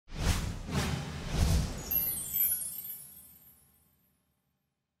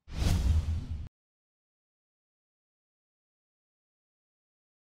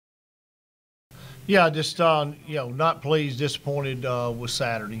Yeah, just not pleased, disappointed with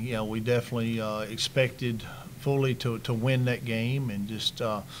Saturday. We definitely expected fully to win that game, and just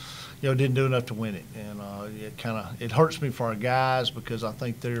didn't do enough to win it. And it hurts me for our guys because I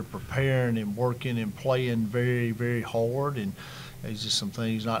think they're preparing and working and playing very, very hard, and there's just some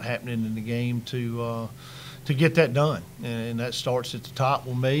things not happening in the game to get that done, and that starts at the top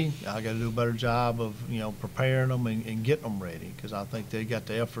with me. I got to do a better job of preparing them and getting them ready, because I think they got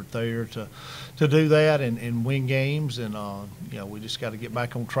the effort there to do that and win games, and we just got to get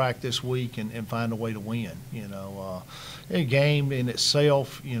back on track this week and find a way to win. A game in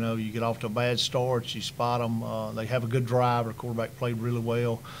itself, you get off to a bad start, you spot them. They have a good drive. Our quarterback played really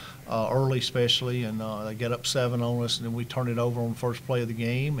well. Early especially, and they get up 7 on us, and then we turn it over on the first play of the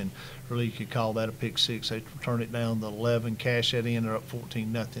game, and really you could call that a pick six. They turn it down to 11, cash that in, they're up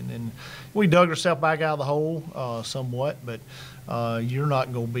 14-0, and we dug ourselves back out of the hole somewhat, but you're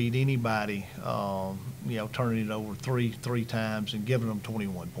not going to beat anybody, turning it over three times and giving them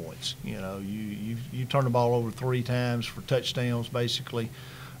 21 points. You turn the ball over 3 times for touchdowns basically.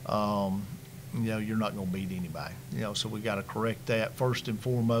 You're not going to beat anybody. So we got to correct that. First and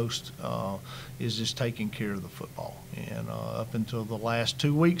foremost is just taking care of the football. And up until the last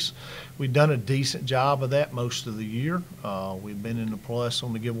 2 weeks, we've done a decent job of that most of the year. We've been in the plus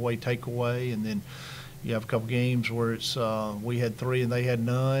on the giveaway, takeaway, and then you have a couple games where it's we had 3 and they had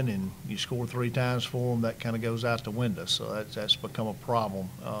none, and you score 3 times for them. That kind of goes out the window. So that's become a problem.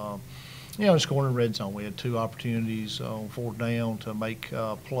 Scoring in red zone, we had 2 opportunities on 4th down to make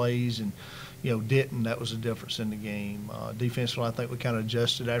plays, and didn't. That was the difference in the game. Defensively, I think we kind of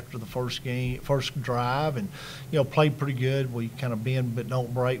adjusted after the first drive, and played pretty good. We kind of bend but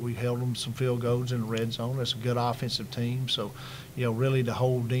don't break. We held them some field goals in the red zone. That's a good offensive team. So, really to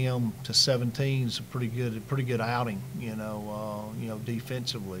hold them to 17 is a pretty good outing.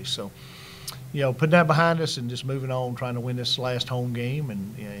 Defensively. So, putting that behind us and just moving on, trying to win this last home game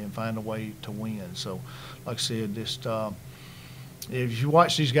and find a way to win. So, like I said, just if you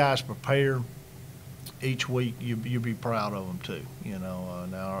watch these guys prepare each week, you'll be proud of them too.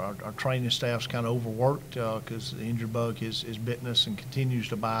 Now our training staff's kind of overworked because the injury bug is bitten us and continues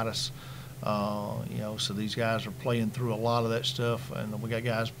to bite us. So these guys are playing through a lot of that stuff, and we got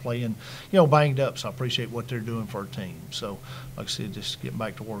guys playing, banged up. So I appreciate what they're doing for our team. So, like I said, just getting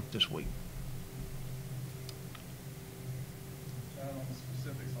back to work this week.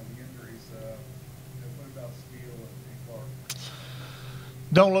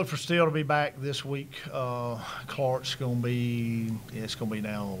 Don't look for Steele to be back this week. Clark's going to be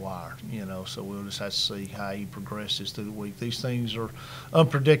down the wire, so we'll just have to see how he progresses through the week. These things are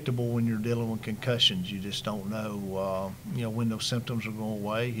unpredictable when you're dealing with concussions. You just don't know, when those symptoms are going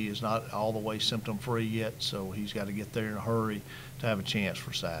away. He is not all the way symptom-free yet, so he's got to get there in a hurry to have a chance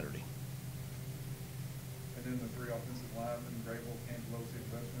for Saturday. And then the 3 offensive linemen, Grable, Candelosi, and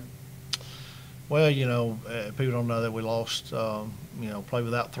Dutchman. Well, people don't know that we lost, played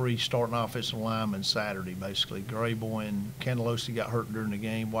without 3 starting offensive linemen Saturday, basically. Grable and Candelosi got hurt during the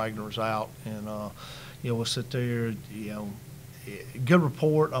game. Wagner was out. And, we'll sit there, good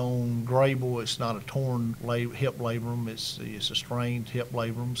report on Grable. It's not a torn hip labrum. It's a strained hip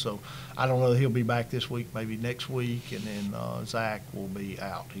labrum. So I don't know that he'll be back this week, maybe next week. And then Zach will be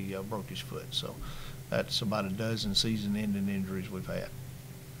out. He broke his foot. So that's about a dozen season-ending injuries we've had.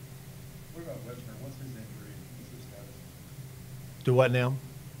 What about Webster? What's his injury? What's his status? Do what now?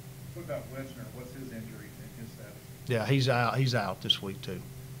 What about Webster? What's his injury and his status? Yeah, he's out. He's out this week too.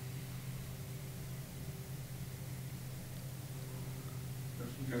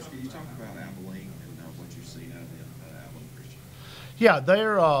 Coach, can you talk about Abilene and what you've seen out of them at Abilene Christian? Yeah,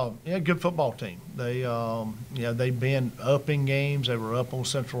 they're a good football team. They've been up in games. They were up on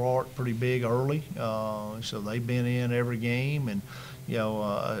Central Art pretty big early, so they've been in every game, and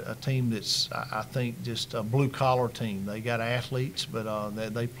a team that's, I think, just a blue-collar team. They got athletes, but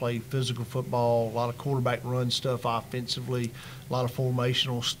they play physical football, a lot of quarterback run stuff offensively, a lot of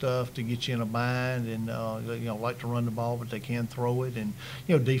formational stuff to get you in a bind, and, like to run the ball, but they can throw it. And,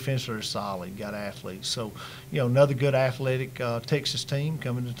 defense are solid, got athletes. So, another good athletic Texas team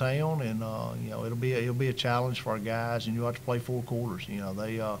coming to town, and, it'll be a challenge for our guys, and you have to play 4 quarters. They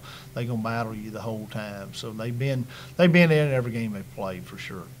going to battle you the whole time. So they've been in every game they've played for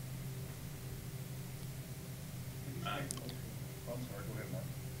sure.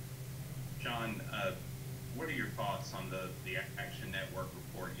 John, what are your thoughts on the Action Network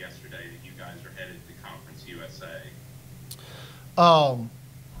report yesterday that you guys are headed to Conference USA?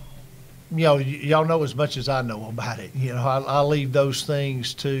 Y'all know as much as I know about it. I leave those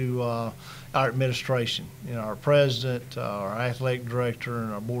things to our administration, our president, our athletic director,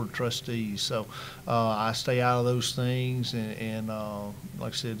 and our board of trustees. So I stay out of those things, and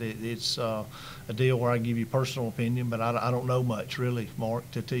like I said, it's a deal where I give you personal opinion, but I don't know much really, Mark,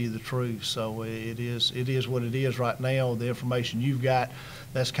 to tell you the truth. So it is what it is right now. The information you've got,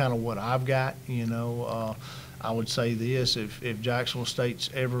 that's kind of what I've got. I would say this: if Jacksonville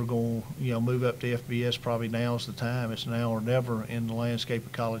State's ever going to move up to FBS, probably now's the time. It's now or never in the landscape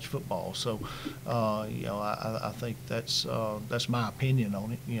of college football. So I think that's my opinion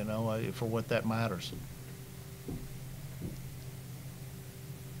on it. For what that matters. Can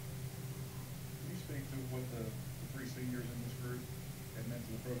you speak to what the three seniors in this group have meant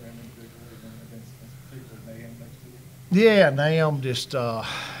to the program individually, and then against particularly Nahum next to you? Yeah, Nahum just,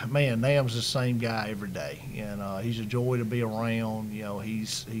 Nahum's the same guy every day, and he's a joy to be around.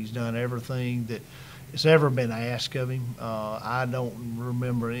 He's done everything that it's ever been asked of him. I don't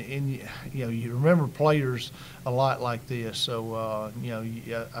remember, you remember players a lot like this. So,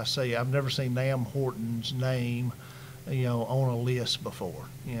 I say I've never seen Nahum Horton's name, on a list before.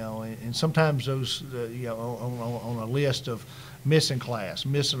 And sometimes those, on a list of missing class,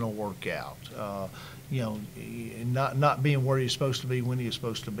 missing a workout. Not being where he's supposed to be when he's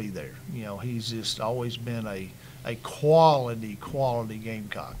supposed to be there. He's just always been a quality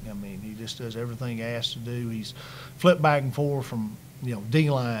Gamecock. I mean, he just does everything asked to do. He's flipped back and forth from,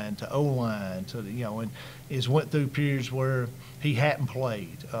 D-line to O-line to, and he's went through periods where he hadn't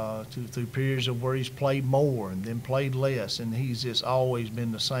played, through periods of where he's played more and then played less, and he's just always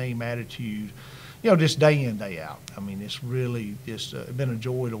been the same attitude, just day in, day out. I mean, it's really just been a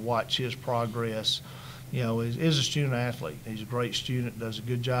joy to watch his progress. Is a student athlete. He's a great student, does a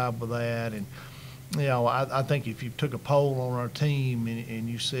good job with that. And, I think if you took a poll on our team and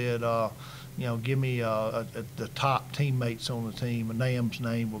you said, give me the top teammates on the team, and Nahum's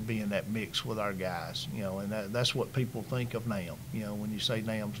name will be in that mix with our guys, and that's what people think of Nahum, when you say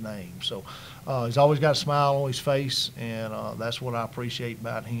Nahum's name. So he's always got a smile on his face, and that's what I appreciate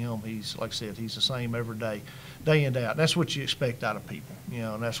about him. He's, like I said, he's the same every day, day in, day out. That's what you expect out of people,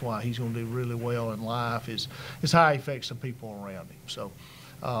 and that's why he's going to do really well in life is how he affects the people around him. So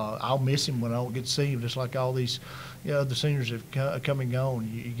I'll miss him when I don't get to see him, just like all these the seniors have come and gone.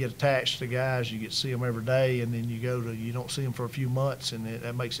 You get attached to guys, you get to see them every day, and then you don't see them for a few months, and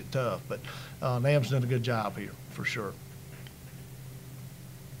that makes it tough. But Nahum's done a good job here, for sure.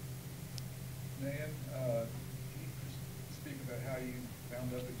 Nahum, can you just speak about how you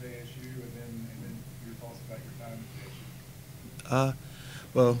wound up at JSU, and then your thoughts about your time at JSU?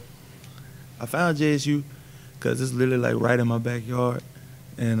 Well, I found JSU because it's literally like right in my backyard.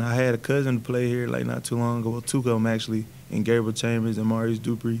 And I had a cousin to play here like not too long ago, well, two of them actually, in Gabriel Chambers and Maurice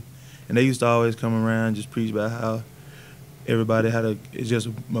Dupree. And they used to always come around and just preach about how everybody it's just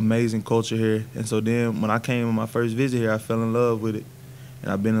an amazing culture here. And so then when I came on my first visit here, I fell in love with it.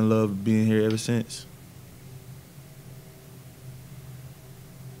 And I've been in love with being here ever since.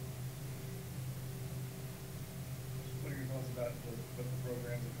 What are your thoughts about what the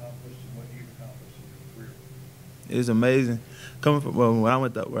program's accomplished and what you've accomplished in your career? It's amazing. Coming from when I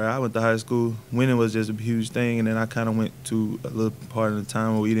went to high school, winning was just a huge thing, and then I kind of went to a little part of the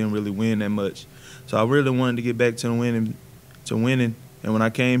time where we didn't really win that much. So I really wanted to get back to winning, and when I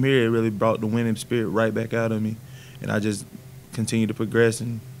came here, it really brought the winning spirit right back out of me, and I just continued to progress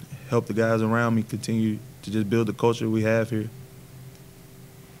and help the guys around me continue to just build the culture we have here.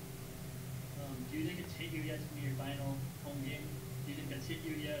 Do you think it's hit you yet to be your final home game? Do you think that's hit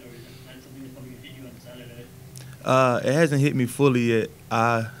you yet, or is that something that's probably going to hit you on Saturday? It hasn't hit me fully yet.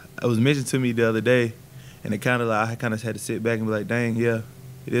 It was mentioned to me the other day, and I kind of had to sit back and be like, dang, yeah,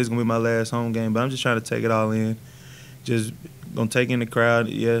 it is going to be my last home game, but I'm just trying to take it all in. Just going to take in the crowd.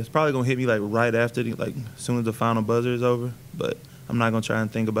 Yeah, it's probably going to hit me like right after, as soon as the final buzzer is over, but I'm not going to try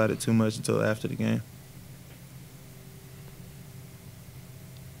and think about it too much until after the game.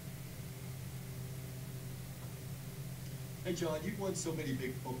 Hey, John, you've won so many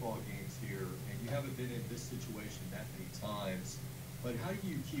big football games here, and you haven't been in this situation that many times. But how do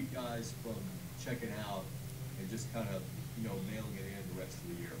you keep guys from checking out and just kind of, nailing it in the rest of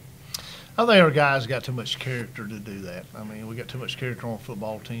the year? I think our guys got too much character to do that. I mean, we got too much character on a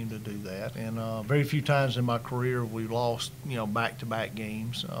football team to do that. And very few times in my career we've lost, back-to-back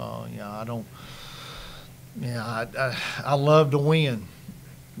games. I love to win.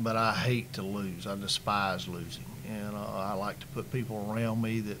 but I hate to lose. I despise losing. And I like to put people around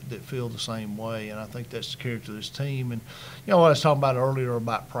me that feel the same way, and I think that's the character of this team. And, what I was talking about earlier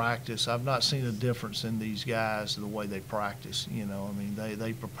about practice, I've not seen a difference in these guys the way they practice.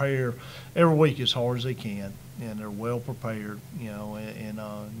 They prepare every week as hard as they can, and they're well prepared, and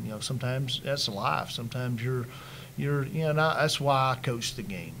sometimes that's life. Sometimes that's why I coach the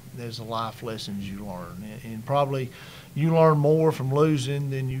game. There's the life lessons you learn, and probably you learn more from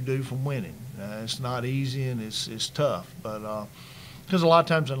losing than you do from winning. It's not easy and it's tough, but because a lot of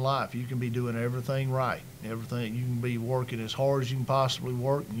times in life you can be doing everything right, everything you can be working as hard as you can possibly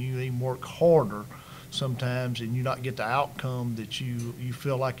work, and you can even work harder sometimes, and you not get the outcome that you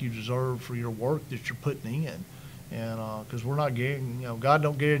feel like you deserve for your work that you're putting in, and because we're not guaranteeing, God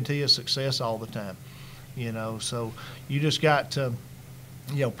don't guarantee us success all the time, so you just got to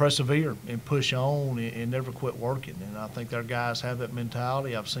persevere and push on and never quit working. And I think our guys have that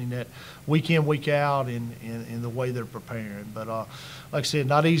mentality. I've seen that week in, week out in the way they're preparing. But like I said,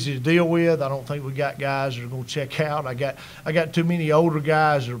 not easy to deal with. I don't think we got guys that are going to check out. I got too many older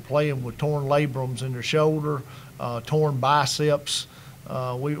guys that are playing with torn labrums in their shoulder, torn biceps.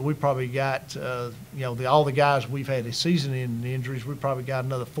 We probably got, all the guys we've had a season-ending injuries, we probably got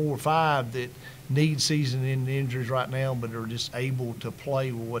another 4 or 5 that need season-ending injuries right now, but are just able to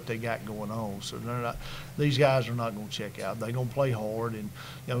play with what they got going on. So these guys are not going to check out. They're going to play hard and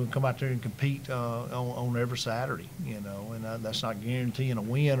come out there and compete on every Saturday. And that's not guaranteeing a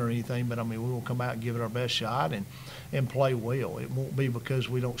win or anything, but we will come out and give it our best shot and play well. It won't be because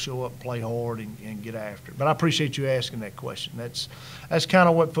we don't show up, play hard, and get after it. But I appreciate you asking that question. That's kind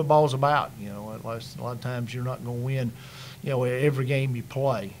of what football's about. A lot of times you're not going to win every game you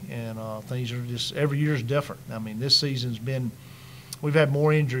play, and things are just every year is different. This season's been we've had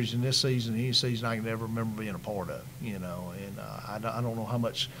more injuries in this season than any season I can ever remember being a part of. And I don't know how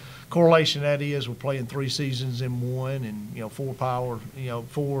much correlation that is. We're playing 3 seasons in one, and 4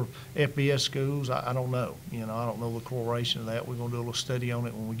 FBS schools. I don't know. I don't know the correlation of that. We're going to do a little study on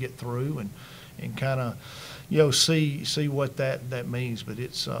it when we get through and kind of see what that means. But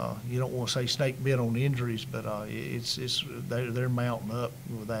it's you don't want to say snake bit on injuries, but they're mounting up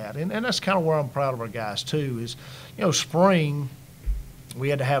with that, and that's kind of where I'm proud of our guys too. Is spring we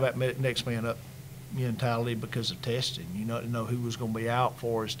had to have that next man up mentality because of testing. Know who was going to be out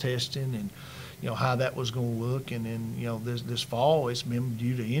for us testing, and how that was going to look. And then this fall it's been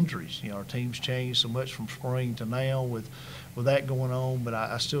due to injuries. Our team's changed so much from spring to now with that going on, but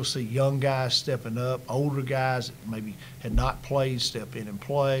I still see young guys stepping up, older guys that maybe had not played step in and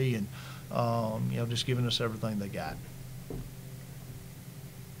play, and just giving us everything they got.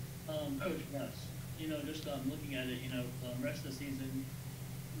 Coach Russ, just looking at it, rest of the season,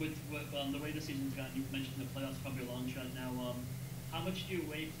 with the way the season's gone, you mentioned the playoffs probably a long shot now. How much do you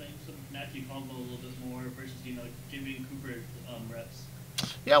weigh playing some Matthew Caldwell a little bit more versus giving Cooper reps?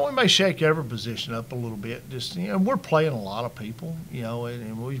 Yeah, we may shake every position up a little bit. Just we're playing a lot of people,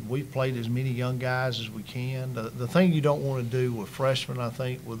 and we've played as many young guys as we can. The thing you don't want to do with freshmen, I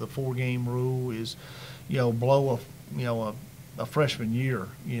think, with the 4-game rule is, blow a freshman year,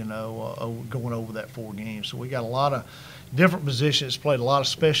 going over that 4 games. So we got a lot of different positions, played a lot of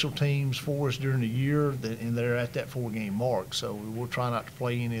special teams for us during the year, and they're at that 4-game mark. So we'll try not to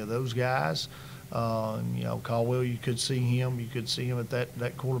play any of those guys. Caldwell, you could see him at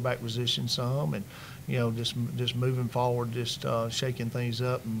that quarterback position some, and just moving forward, just shaking things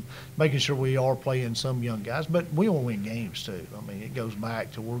up and making sure we are playing some young guys. But we want to win games too. It goes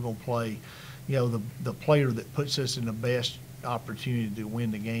back to we're going to play, the player that puts us in the best opportunity to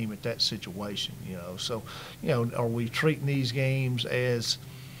win the game at that situation. So are we treating these games as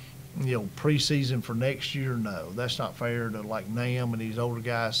preseason for next year? No, that's not fair to like Nahum and these older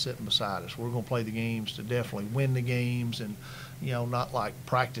guys sitting beside us. We're going to play the games to definitely win the games, and not like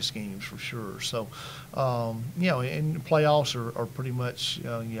practice games for sure. So and playoffs are pretty much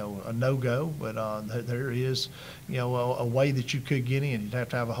a no-go, but there is a way that you could get in. You'd have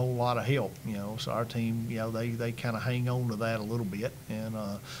to have a whole lot of help. So our team they kind of hang on to that a little bit, and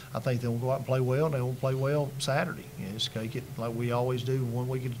I think they'll go out and play well. And they will play well Saturday. Just take it like we always do, 1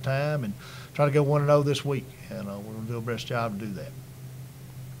 week at a time, and try to go 1-0 this week. And we're going to do our best job to do that.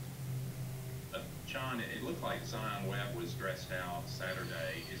 John, it looked like Zion Webb was dressed out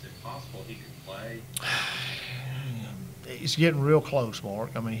Saturday. Is it possible he could play? It's getting real close,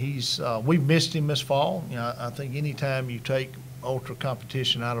 Mark. We've missed him this fall. I think anytime you take ultra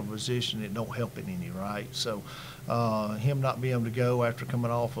competition out of a position, it don't help it any, right? So him not being able to go after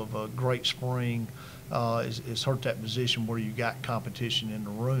coming off of a great spring is hurt that position where you got competition in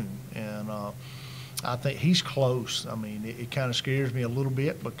the room. And I think he's close. I mean, it kind of scares me a little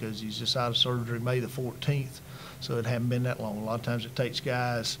bit because he's just out of surgery May the 14th, so it hasn't been that long. A lot of times it takes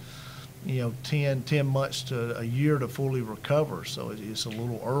guys, 10 months to a year to fully recover, so it's a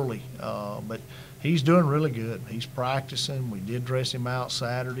little early. But he's doing really good. He's practicing. We did dress him out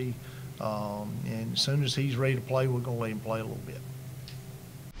Saturday, and as soon as he's ready to play, we're going to let him play a little bit.